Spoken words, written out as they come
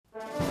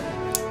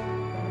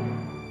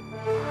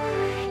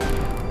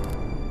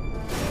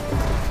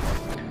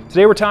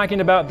Today we're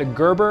talking about the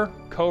Gerber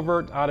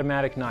Covert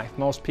Automatic knife.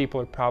 Most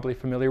people are probably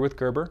familiar with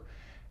Gerber.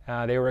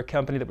 They were a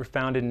company that were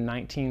founded in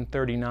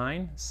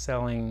 1939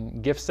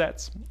 selling gift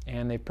sets,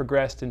 and they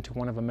progressed into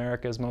one of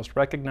America's most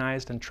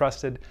recognized and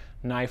trusted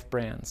knife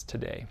brands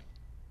today.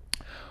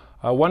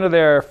 One of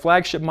their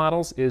flagship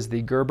models is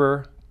the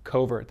Gerber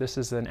Covert. This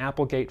is an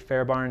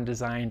Applegate-Fairbairn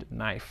designed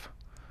knife.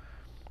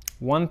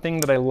 One thing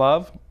that I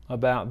love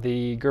about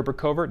the Gerber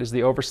Covert is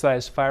the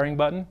oversized firing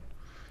button.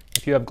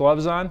 If you have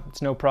gloves on,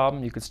 it's no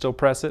problem. You could still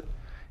press it.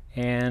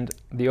 And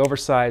the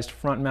oversized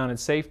front-mounted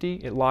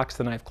safety, it locks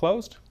the knife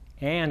closed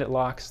and it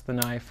locks the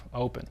knife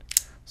open.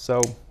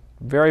 So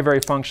very, very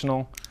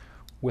functional.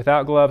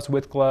 Without gloves,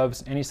 with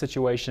gloves, any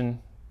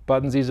situation,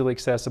 buttons easily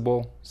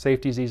accessible,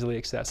 safety is easily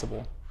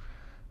accessible.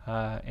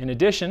 In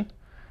addition,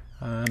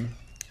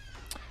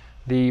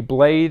 the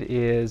blade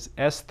is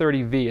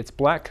S30V. It's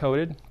black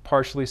coated,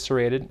 partially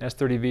serrated.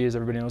 S30V, as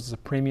everybody knows, is a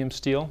premium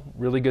steel.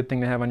 Really good thing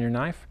to have on your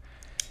knife.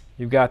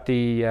 You've got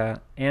the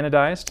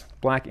anodized,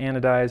 black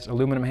anodized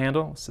aluminum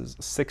handle. This is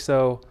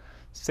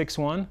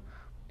 6061.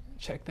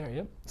 Check there,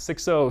 yep.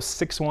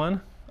 6061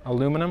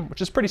 aluminum,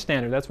 which is pretty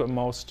standard. That's what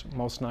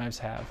most knives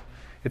have.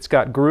 It's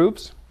got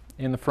grooves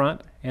in the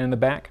front and in the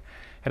back.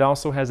 It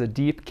also has a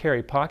deep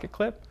carry pocket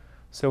clip,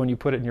 so when you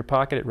put it in your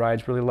pocket, it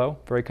rides really low,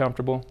 very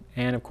comfortable.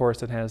 And of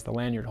course, it has the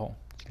lanyard hole.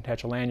 You can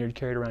attach a lanyard,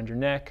 carry it around your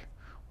neck,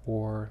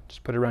 or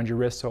just put it around your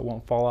wrist so it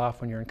won't fall off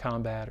when you're in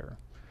combat or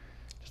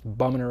just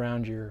bumming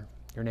around your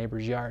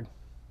neighbor's yard.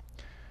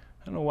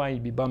 I don't know why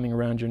you'd be bumming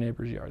around your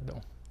neighbor's yard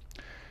though.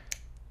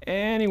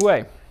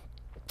 Anyway,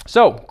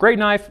 so great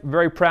knife,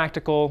 very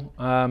practical,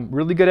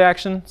 really good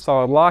action,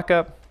 solid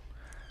lockup.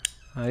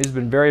 These have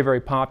been very, very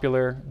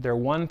popular. They're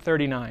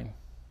 $139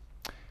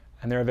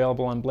 and they're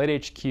available on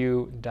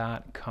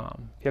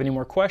bladehq.com. If you have any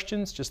more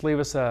questions, just leave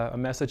us a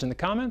message in the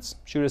comments,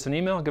 shoot us an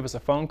email, give us a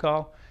phone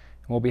call,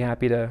 and we'll be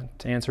happy to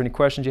answer any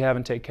questions you have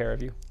and take care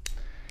of you.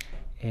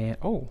 And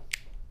oh,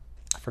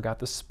 I forgot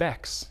the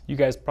specs. You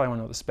guys probably want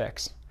to know the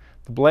specs.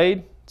 The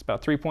blade, it's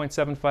about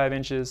 3.75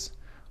 inches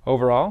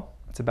overall.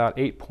 It's about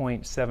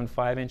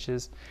 8.75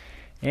 inches.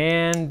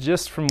 And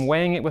just from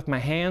weighing it with my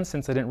hands,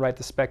 since I didn't write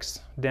the specs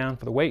down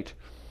for the weight,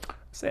 I'd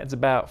say it's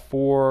about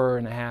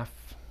 4.5,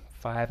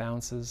 5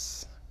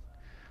 ounces.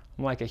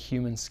 I'm like a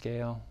human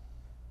scale.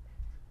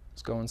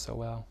 It's going so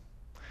well.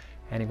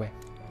 Anyway,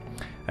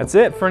 that's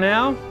it for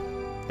now.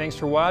 Thanks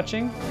for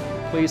watching.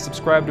 Please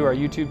subscribe to our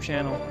YouTube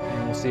channel,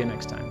 and we'll see you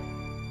next time.